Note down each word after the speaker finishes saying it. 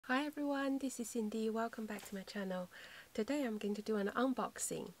Hi everyone, this is Cindy. Welcome back to my channel. Today I'm going to do an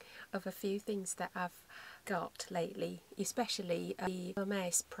unboxing of a few things that I've got lately, especially the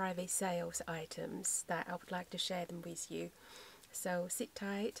Hermes Private Sales items that I would like to share them with you. So sit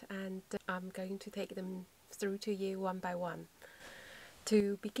tight and I'm going to take them through to you one by one.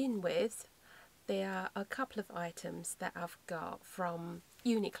 To begin with, there are a couple of items that I've got from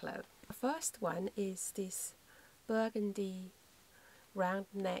Uniqlo. The first one is this burgundy round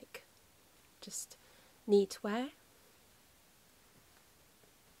neck, just knitwear,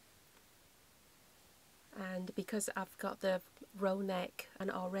 and because I've got the roll neck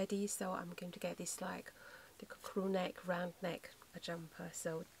and already, so I'm going to get this like the crew neck, round neck jumper.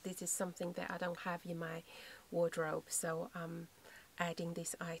 So this is something that I don't have in my wardrobe, so I'm adding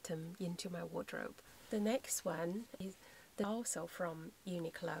this item into my wardrobe. The next one is also from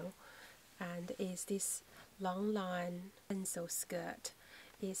Uniqlo, and is this long line pencil skirt.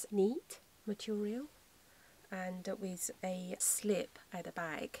 Is neat material and with a slip at the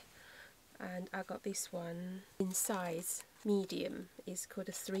back, and I got this one in size medium. It's called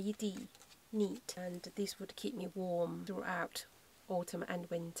a 3D neat, and this would keep me warm throughout autumn and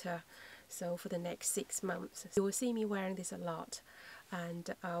winter, so for the next 6 months. You will see me wearing this a lot, and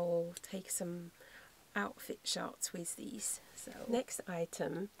I'll take some outfit shots with these. So next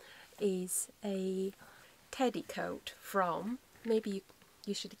item is a teddy coat from, maybe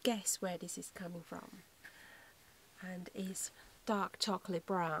you should guess where this is coming from, and it's dark chocolate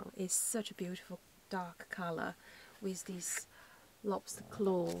brown. It's such a beautiful dark color with these lobster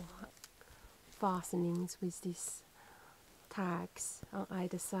claw fastenings with these tags on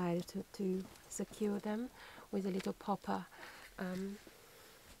either side to secure them with a little popper.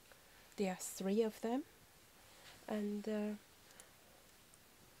 There are 3 of them, and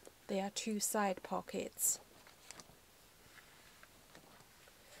there are 2 side pockets,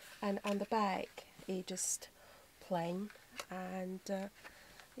 and on the back it's just plain, and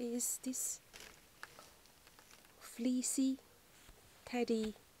is this fleecy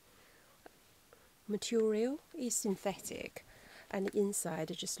teddy material. Is synthetic, and the inside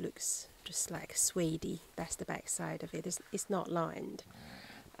it just looks just like suede. That's the back side of it. It's not lined.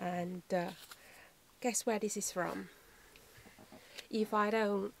 And guess where this is from? If I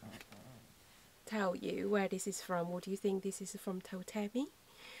don't tell you where this is from, would you think this is from Totemi?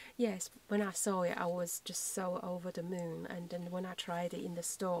 Yes, when I saw it I was just so over the moon, and then when I tried it in the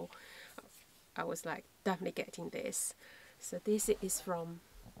store I was like, definitely getting this. So this is from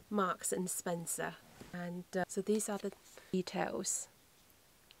Marks and Spencer, and so these are the details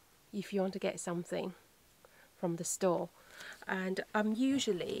if you want to get something from the store. And I'm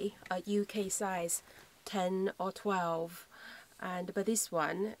usually a UK size 10 or 12, but this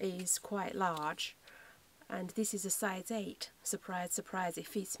one is quite large, and this is a size 8. Surprise, surprise, it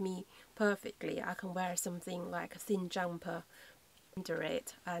fits me perfectly. I can wear something like a thin jumper under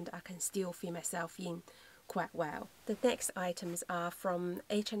it, and I can still fit myself in quite well. The next items are from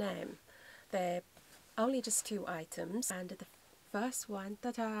H&M. They're only just 2 items, and the first one,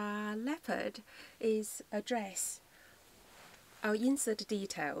 ta-da, leopard, is a dress. I'll insert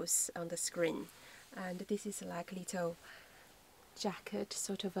details on the screen, and this is like a little jacket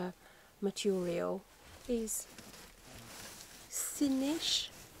sort of a material. Is thinnish.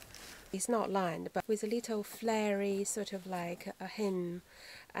 It's not lined, but with a little flary sort of like a hem,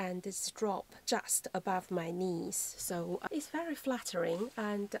 and this drop just above my knees, so it's very flattering.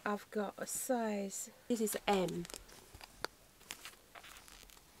 And I've got a size, this is M.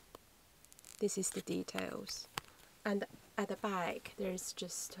 This is the details, and at the back there's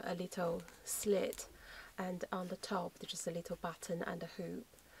just a little slit, and on the top there's just a little button and a hoop,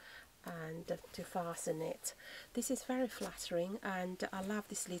 and to fasten it. This is very flattering, and I love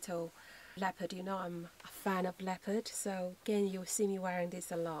this little leopard. You know, I'm a fan of leopard, so again you'll see me wearing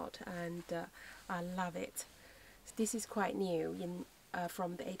this a lot, and I love it. This is quite new in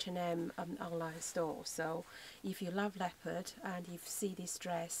from the H&M online store, so if you love leopard and you see this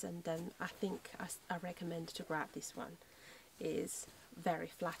dress, and then I think I recommend to grab this one. It is very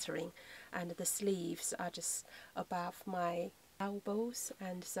flattering, and the sleeves are just above my elbows,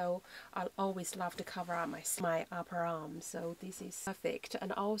 and so I'll always love to cover up my upper arm, so this is perfect.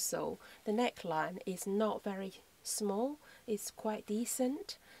 And also the neckline is not very small, it's quite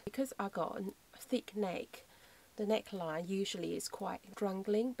decent. Because I got a thick neck, the neckline usually is quite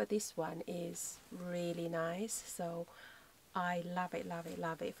strangling, but this one is really nice, so I love it, love it,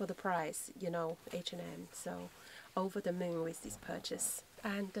 love it. For the price, you know, H&M, so over the moon with this purchase.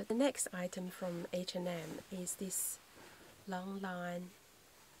 And the next item from H&M is this long line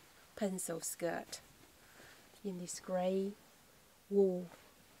pencil skirt in this grey wool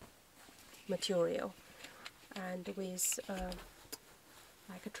material, and with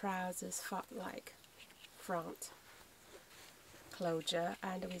like a trousers like front closure,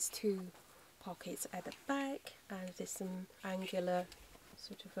 and with 2 pockets at the back, and there's some angular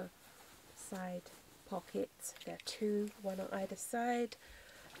sort of a side pockets. There are 2, one on either side.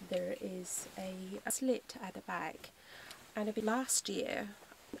 There is a slit at the back, and last year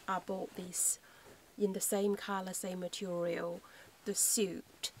I bought this in the same color, same material, the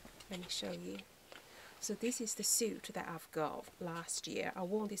suit. Let me show you. So this is the suit that I've got last year. I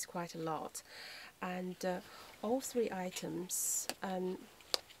wore this quite a lot, and all 3 items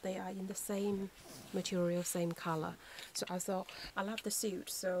they are in the same material, same color. So I thought, I love the suit,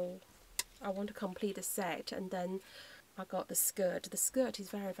 so I want to complete the set. And then I got the skirt. The skirt is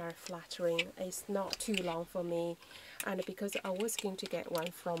very, very flattering. It's not too long for me, and because I was going to get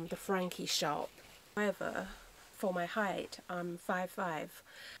one from the Frankie shop. However, for my height, I'm 5'5".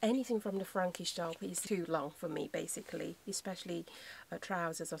 Anything from the Frankie shop is too long for me, basically, especially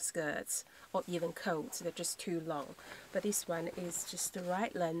trousers or skirts or even coats. They're just too long. But this one is just the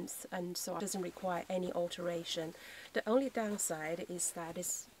right length, and so it doesn't require any alteration. The only downside is that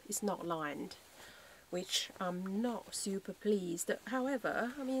it's not lined, which I'm not super pleased.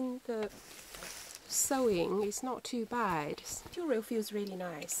 However, I mean, the sewing is not too bad. The material feels really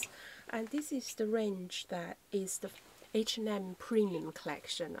nice. And this is the range that is the H&M Premium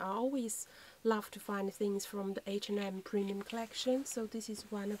Collection. I always love to find things from the H&M Premium Collection, so this is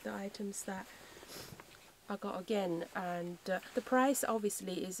one of the items that I got again. And the price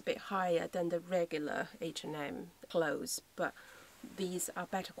obviously is a bit higher than the regular H&M clothes, but these are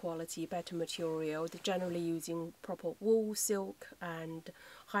better quality, better material. They're generally using proper wool, silk, and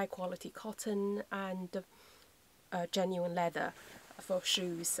high quality cotton, and genuine leather for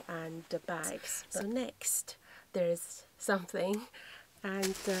shoes and bags. So next there's something,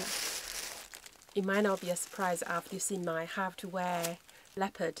 and it might not be a surprise after you've seen my how to wear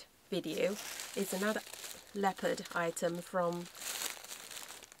leopard video. It's another leopard item from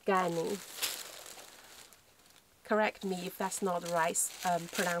GANNI. Correct me if that's not the right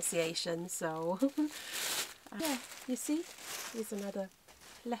pronunciation. So yeah, you see, it's another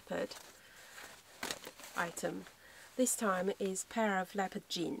leopard item. This time is a pair of leopard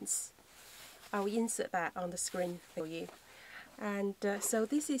jeans. I'll insert that on the screen for you. And so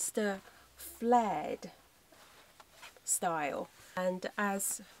this is the flared style. And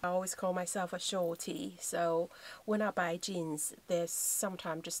as I always call myself a shorty, so when I buy jeans, they're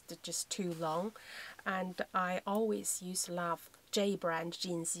sometimes just too long. And I always used to love J brand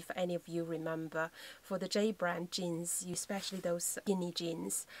jeans, if any of you remember. For the J brand jeans, especially those skinny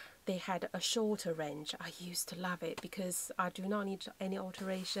jeans, they had a shorter range. I used to love it because I do not need any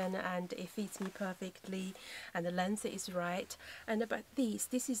alteration, and it fits me perfectly, and the length is right. And about this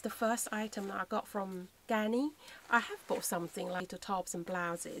is the first item I got from GANNI. I have bought something like little tops and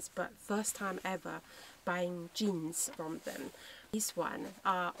blouses, but first time ever buying jeans from them. This one,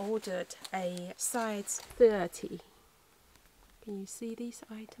 I ordered a size 30. Can you see these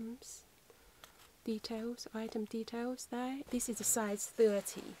items? Item details there. This is a size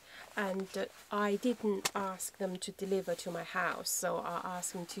 30, and I didn't ask them to deliver to my house, so I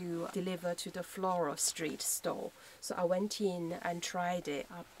asked them to deliver to the Floral Street store. So I went in and tried it.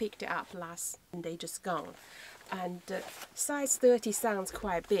 I picked it up last and they just gone. And size 30 sounds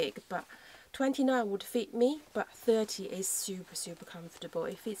quite big, but 29 would fit me, but 30 is super comfortable.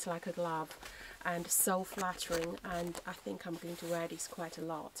 It fits like a glove and so flattering, and I think I'm going to wear this quite a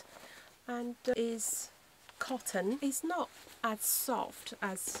lot. And is cotton. It's not as soft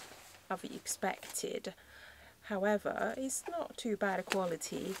as I've expected. However, it's not too bad a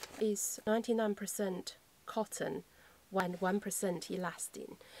quality. It's 99% cotton and 1%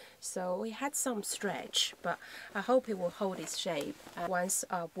 elastin. So it had some stretch, but I hope it will hold its shape once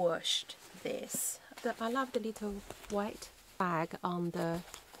I washed this. I love the little white bag on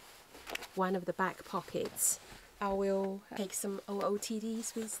one of the back pockets. I will take some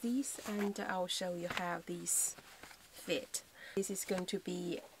OOTDs with these, and I'll show you how these fit. This is going to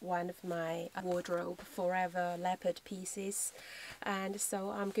be one of my wardrobe forever leopard pieces, and so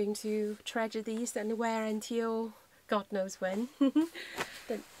I'm going to treasure these and wear until God knows when.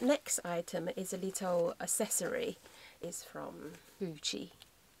 The next item is a little accessory. It's from Gucci.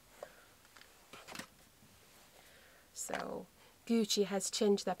 So Gucci has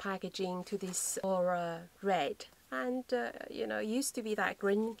changed their packaging to this Angora red, and you know, it used to be that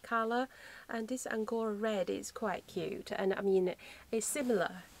green color, and this Angora red is quite cute. And I mean, it's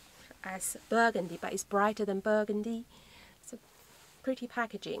similar as burgundy, but it's brighter than burgundy. It's a pretty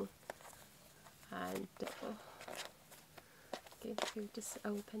packaging. And I'm going to just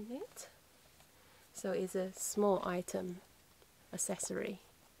open it. So it's a small item, accessory.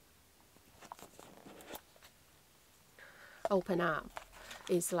 Open up.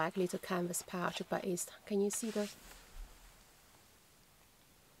 It's like little canvas pouch, but it's, can you see the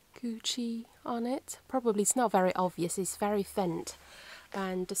Gucci on it? Probably it's not very obvious, it's very faint.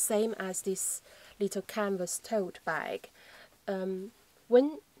 And the same as this little canvas tote bag.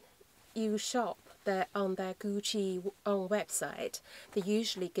 When you shop on their Gucci own website, they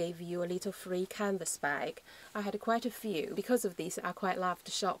usually give you a little free canvas bag. I had quite a few. Because of this, I quite love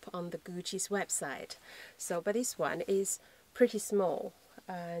to shop on the Gucci's website. So, but this one is pretty small,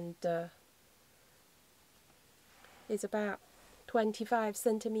 and it's about 25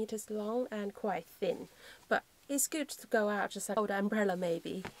 centimeters long and quite thin. But it's good to go out, just like hold an umbrella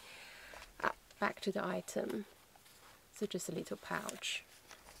maybe. Back to the item. So just a little pouch.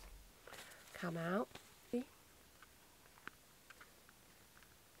 Come out.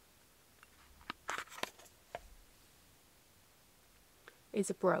 It's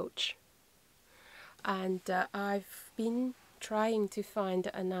a brooch. And I've been trying to find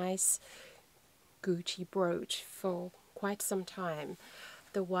a nice Gucci brooch for quite some time.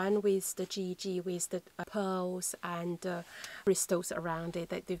 The one with the GG, with the pearls and crystals around it,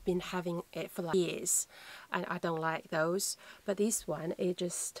 that they've been having it for like years, and I don't like those. But this one is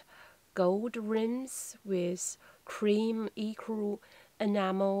just gold rims with cream equal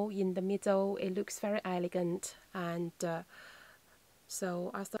enamel in the middle. It looks very elegant, and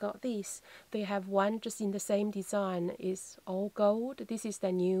so I got this. They have one just in the same design, is all gold. This is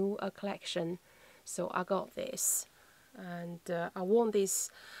the new collection, so I got this. And I wore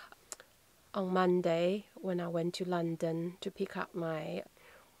this on Monday when I went to London to pick up my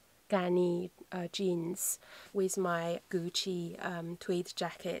GANNI jeans with my Gucci tweed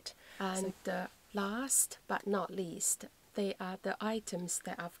jacket. And last but not least, they are the items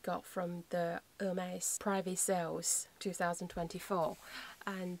that I've got from the Hermes Private Sales 2024.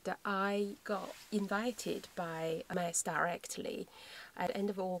 And I got invited by Hermes directly at the end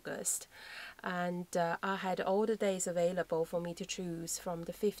of August. And I had all the days available for me to choose from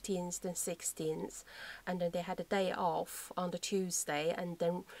the 15th and 16th. And then they had a day off on the Tuesday and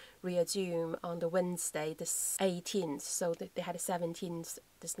then resume on the Wednesday, the 18th. So they had a 17th.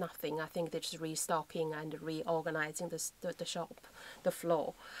 There's nothing. I think they're just restocking and reorganizing the shop, the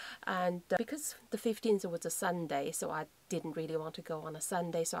floor. And because the 15th was a Sunday, so I didn't really want to go on a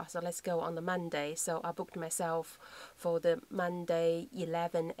Sunday, so I said let's go on the Monday. So I booked myself for the Monday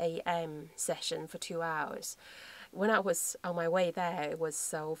 11 a.m. session for 2 hours. When I was on my way there, it was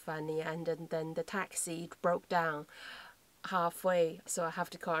so funny, and then the taxi broke down halfway, so I have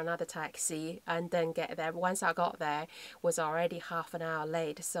to call another taxi and then get there. Once I got there, was already half an hour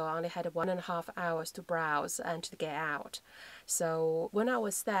late, so I only had 1.5 hours to browse and to get out. So when I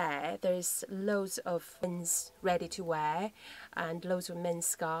was there, there's loads of men's ready to wear and loads of men's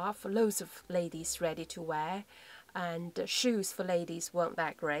scarf, loads of ladies ready to wear. And shoes for ladies weren't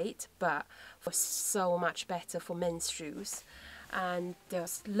that great, but was so much better for men's shoes. And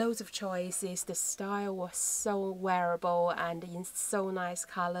there's loads of choices. The style was so wearable and in so nice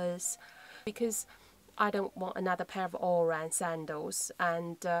colors, because I don't want another pair of orange sandals.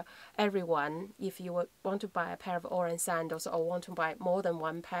 And everyone, if you want to buy a pair of orange sandals or want to buy more than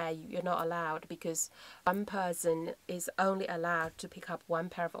one pair, you're not allowed, because one person is only allowed to pick up one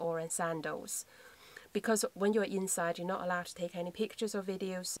pair of orange sandals. Because when you're inside, you're not allowed to take any pictures or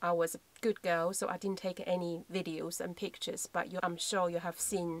videos. I was a good girl, so I didn't take any videos and pictures, but I'm sure you have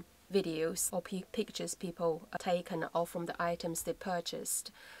seen videos or pictures people taken or from the items they purchased,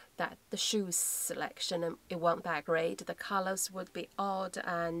 that the shoes selection, it wasn't that great. The colors would be odd,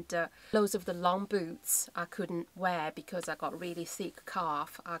 and loads of the long boots I couldn't wear because I got really thick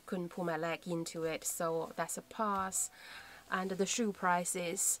calf. I couldn't pull my leg into it, so that's a pass. And the shoe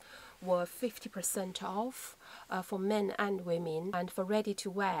prices were 50% off for men and women, and for ready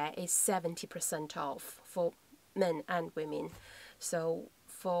to wear is 70% off for men and women. So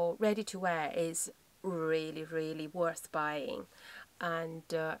for ready to wear is really worth buying. And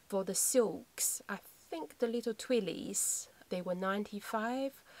for the silks, I think the little twillies, they were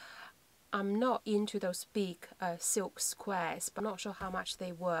 95. I'm not into those big silk squares, but I'm not sure how much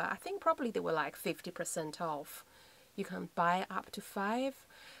they were. I think probably they were like 50% off. You can buy up to 5.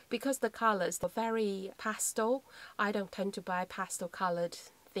 Because the colors are very pastel, I don't tend to buy pastel colored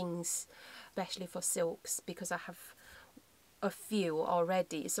things, especially for silks, because I have a few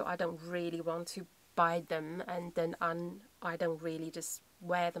already, so I don't really want to buy them, and then I don't really just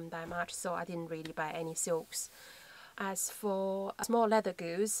wear them that much, so I didn't really buy any silks. As for small leather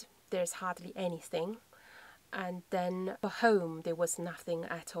goods, there's hardly anything, and then for home there was nothing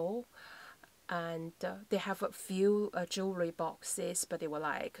at all. and they have a few jewelry boxes, but they were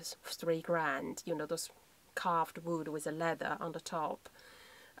like £3 grand, those carved wood with a leather on the top,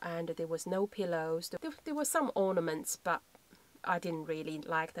 and there was no pillows. There were some ornaments, but I didn't really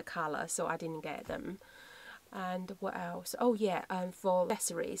like the color, so I didn't get them. And what else? Oh yeah, and for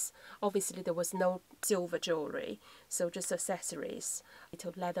accessories, obviously there was no silver jewelry, so just accessories,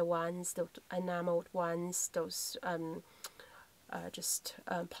 little leather ones, those enameled ones, those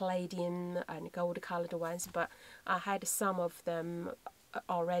palladium and gold colored ones, but I had some of them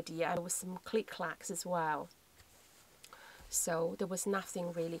already, and there was some click-clacks as well. So there was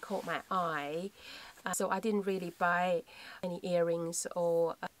nothing really caught my eye. So I didn't really buy any earrings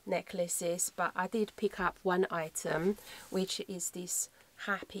or necklaces, but I did pick up one item, which is this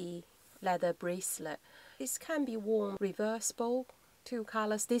happy leather bracelet. This can be worn reversible, 2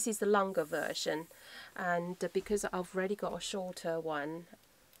 colors. This is the longer version, and because I've already got a shorter one,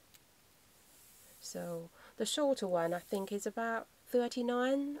 so the shorter one I think is about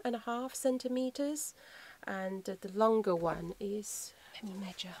 39.5 centimeters, and the longer one is, let me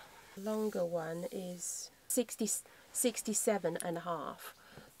measure, the longer one is 67.5.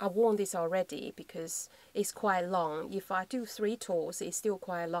 I've worn this already because it's quite long. If I do 3 tours, it's still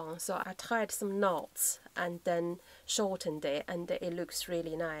quite long, so I tied some knots and then shortened it, and it looks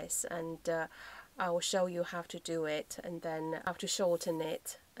really nice. And I will show you how to do it, and then how to shorten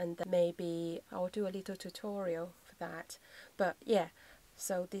it, and then maybe I'll do a little tutorial for that. But yeah,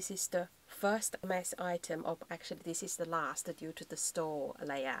 so this is the first Hermes item, or actually this is the last due to the store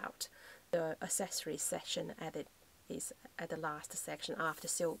layout. The accessories section is at the last section after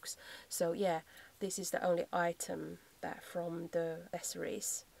silks. So yeah, this is the only item that from the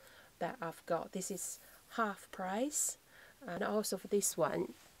accessories that I've got. This is half price, and also for this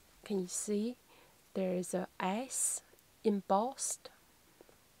one, can you see there's a S embossed,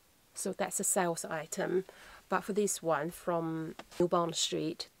 so that's a sales item. But for this one from New Bond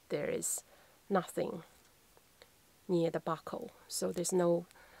Street, there is nothing near the buckle, so there's no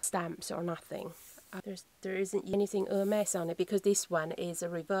stamps or nothing. There isn't anything Hermes on it, because this one is a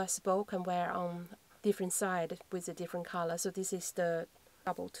reversible, can wear on different side with a different color. So this is the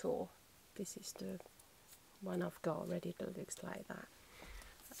double tour. This is the one I've got already that looks like that.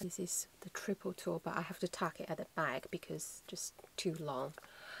 This is the triple tour, but I have to tuck it at the back because just too long.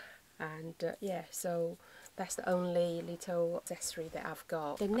 And yeah, so that's the only little accessory that I've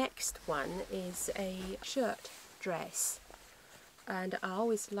got. The next one is a shirt dress, and I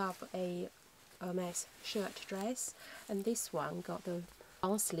always love a Hermes shirt dress, and this one got the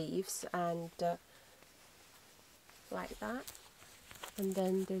long sleeves and like that, and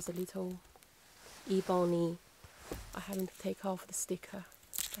then there's a little ebony. I haven't take off the sticker.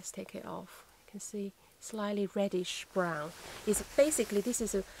 Let's take it off. You can see slightly reddish brown. It's basically, this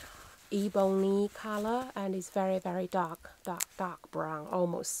is a ebony color, and it's very dark brown,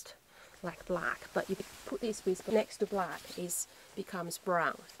 almost like black, but you put this with next to black, is becomes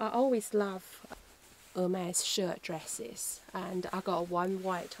brown. I always love Hermes shirt dresses, and I got one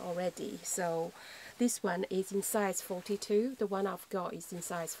white already, so this one is in size 42. The one I've got is in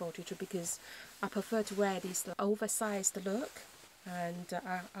size 42 because I prefer to wear this oversized look, and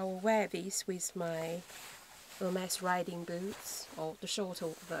I will wear this with my Hermes riding boots, or the shorter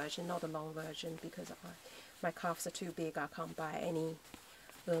version, not the long version, because my calves are too big. I can't buy any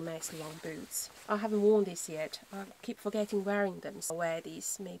Hermes long boots. I haven't worn this yet. I keep forgetting wearing them, so I'll wear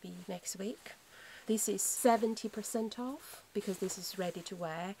these maybe next week. This is 70% off because this is ready to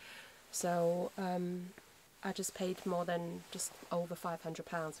wear. So I just paid more than just over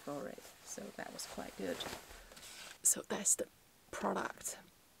 £500 for it. So that was quite good. So that's the product.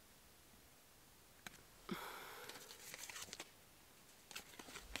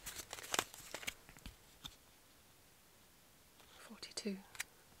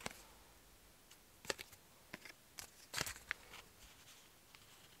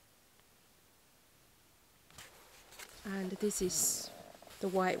 And this is the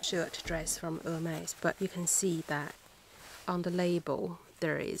white shirt dress from Hermes, but you can see that on the label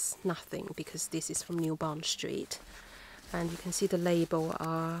there is nothing because this is from New Bond Street, and you can see the label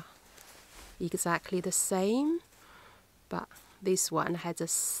are exactly the same, but this one has a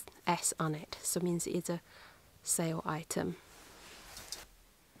S on it, so it means it's a sale item.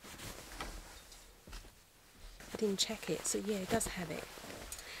 I didn't check it, so yeah, it does have it.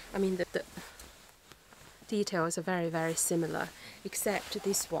 I mean, the details are very similar, except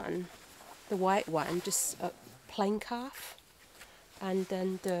this one, the white one, just a plain cuff, and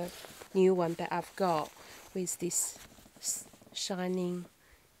then the new one that I've got with this shining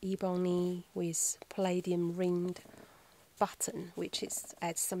ebony with palladium ringed button, which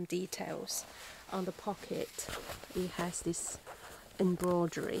adds some details. On the pocket, it has this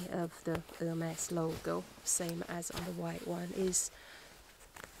embroidery of the Hermes logo, same as on the white one. Is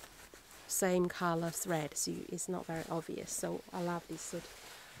same color thread, so it's not very obvious. So I love this sort of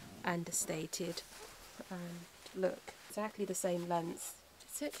understated. And look, exactly the same length.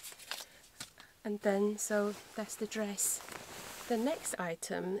 That's it. And then, so that's the dress. The next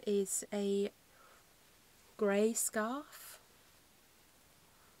item is a grey scarf,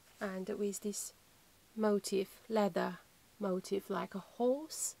 and with this motif, leather motif, like a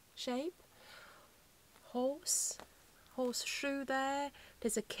horse shape, horseshoe there,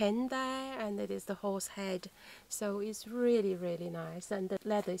 there's a can there, and there is the horse head. So it's really, really nice, and the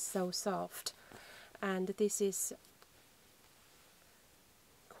leather is so soft. And this is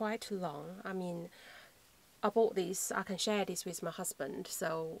quite long. I mean, I bought this, I can share this with my husband,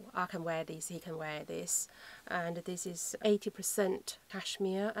 so I can wear this, he can wear this. And this is 80%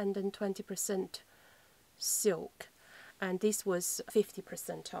 cashmere and then 20% silk. And this was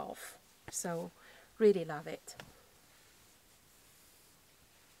 50% off, so really love it.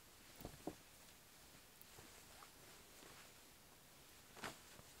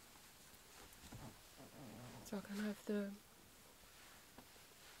 So I can have the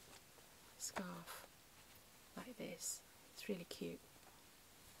scarf like this. It's really cute.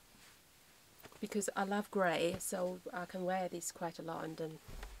 Because I love grey, so I can wear this quite a lot, and then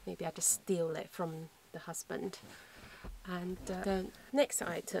maybe I just steal it from the husband. And the next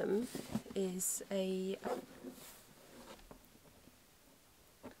item is a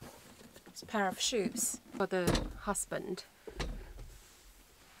pair of shoes for the husband.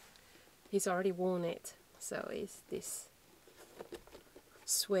 He's already worn it, so it's this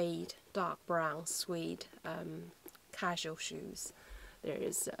suede, dark brown suede casual shoes. There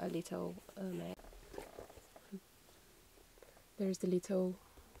is a little there's the little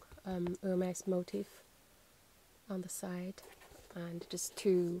Hermes motif on the side, and just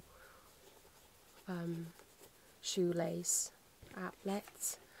two shoelace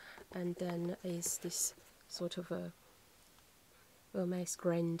applets, and then is this sort of a Hermes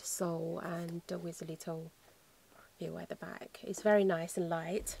grained sole, and with a little heel at the back. It's very nice and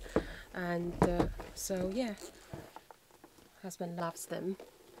light, and so yeah, husband loves them,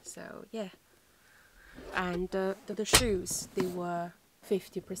 so yeah. And the shoes, they were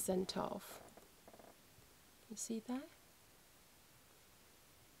 50% off. You see that?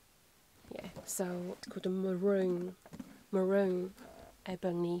 Yeah, so it's called a maroon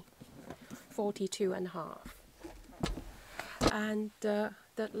ebony, 42.5. And the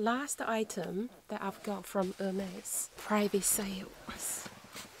last item that I've got from Hermes Private Sales,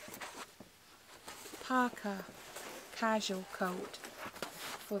 parka casual coat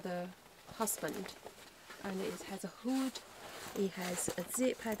for the husband, and it has a hood, it has a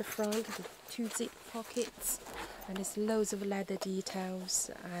zip at the front with 2 zip pockets, and there's loads of leather details,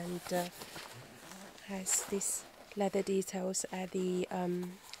 and has this leather details at the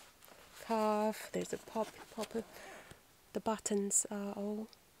calf. There's a popper. The buttons are all,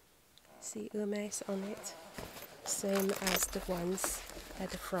 see, Hermes on it, same as the ones at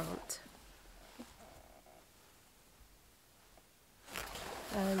the front.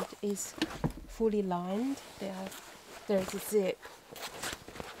 And is fully lined. There's a zip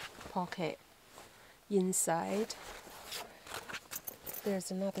pocket inside.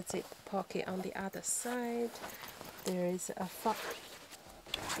 There's another zip pocket on the other side. There is a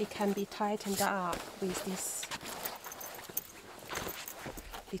it can be tightened up with this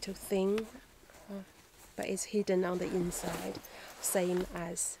little thing, but it's hidden on the inside, same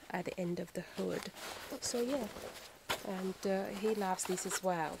as at the end of the hood. So yeah, and he loves this as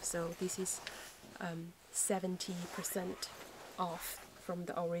well. So this is 70% off from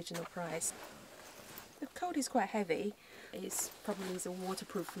the original price. The coat is quite heavy. It's probably a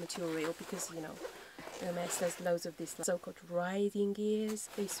waterproof material, because you know Hermes does loads of this so-called riding gears.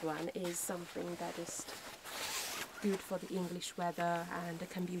 This one is something that is good for the English weather and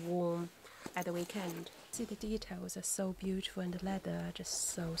can be worn at the weekend. See, the details are so beautiful, and the leather are just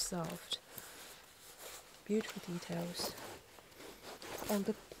so soft. Beautiful details. On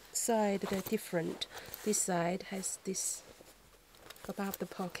the side they're different. This side has this above the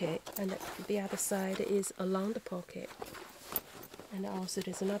pocket, and the other side is along the pocket. And also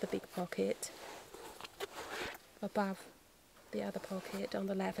there's another big pocket above the other pocket on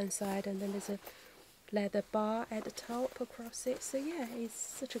the left hand side, and then there's a leather bar at the top across it. So yeah, it's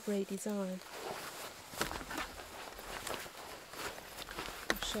such a great design.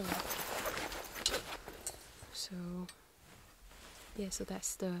 I'll show it. So yeah, so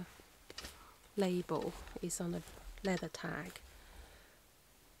that's the label. It's on the leather tag.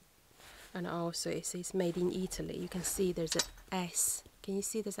 And also it says made in Italy. You can see there's a S. Can you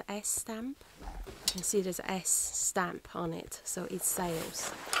see there's a S stamp? You can see there's a S stamp on it. So it's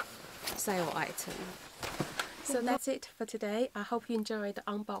sale item. So that's it for today. I hope you enjoyed the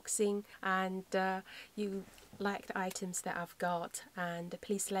unboxing and you like the items that I've got, and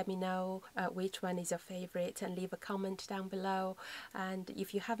please let me know which one is your favorite and leave a comment down below. And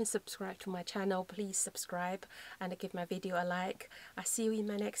if you haven't subscribed to my channel, please subscribe and give my video a like. I'll see you in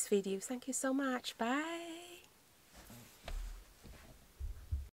my next video. Thank you so much. Bye.